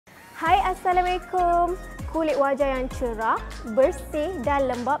Hai, Assalamualaikum. Kulit wajah yang cerah, bersih dan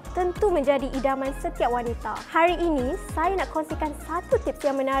lembap tentu menjadi idaman setiap wanita. Hari ini, saya nak kongsikan satu tips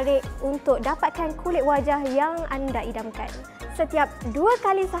yang menarik untuk dapatkan kulit wajah yang anda idamkan. Setiap 2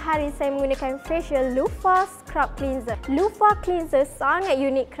 kali sehari saya menggunakan facial Luffa Scrub Cleanser. Luffa Cleanser sangat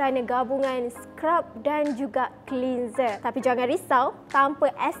unik kerana gabungan scrub dan juga cleanser. Tapi jangan risau,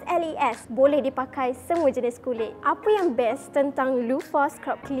 tanpa SLES boleh dipakai semua jenis kulit. Apa yang best tentang Luffa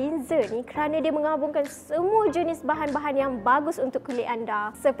Scrub Cleanser ni kerana dia menggabungkan semua jenis bahan-bahan yang bagus untuk kulit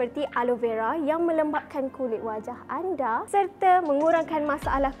anda, seperti aloe vera yang melembapkan kulit wajah anda serta mengurangkan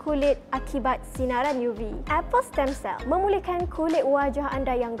masalah kulit akibat sinaran UV. Apple stem cell memulihkan kulit wajah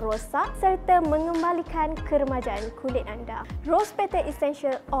anda yang rosak serta mengembalikan keremajaan kulit anda. Rose petal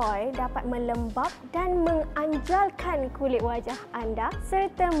essential oil dapat melembap dan menganjalkan kulit wajah anda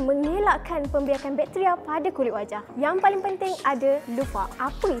serta mengelakkan pembiakan bakteria pada kulit wajah. Yang paling penting ada Luffa.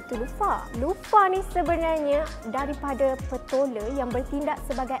 Apa itu Luffa? Luffa ni sebenarnya daripada petola yang bertindak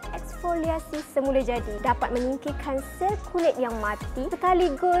sebagai eksfoliasi semula jadi. Dapat menyingkirkan sel kulit yang mati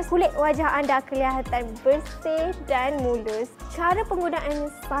sekaligus kulit wajah anda kelihatan bersih dan mulus. Cara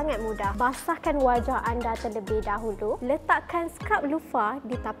penggunaannya sangat mudah. Basahkan wajah anda terlebih dahulu. Letakkan scrub Luffa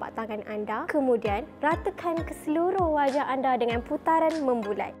di tapak tangan anda. Kemudian, ratakan ke seluruh wajah anda dengan putaran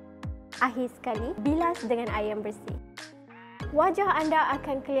membulat. Akhir sekali, bilas dengan air yang bersih. Wajah anda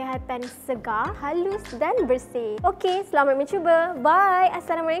akan kelihatan segar, halus dan bersih. Okey, selamat mencuba. Bye.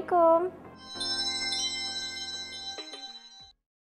 Assalamualaikum.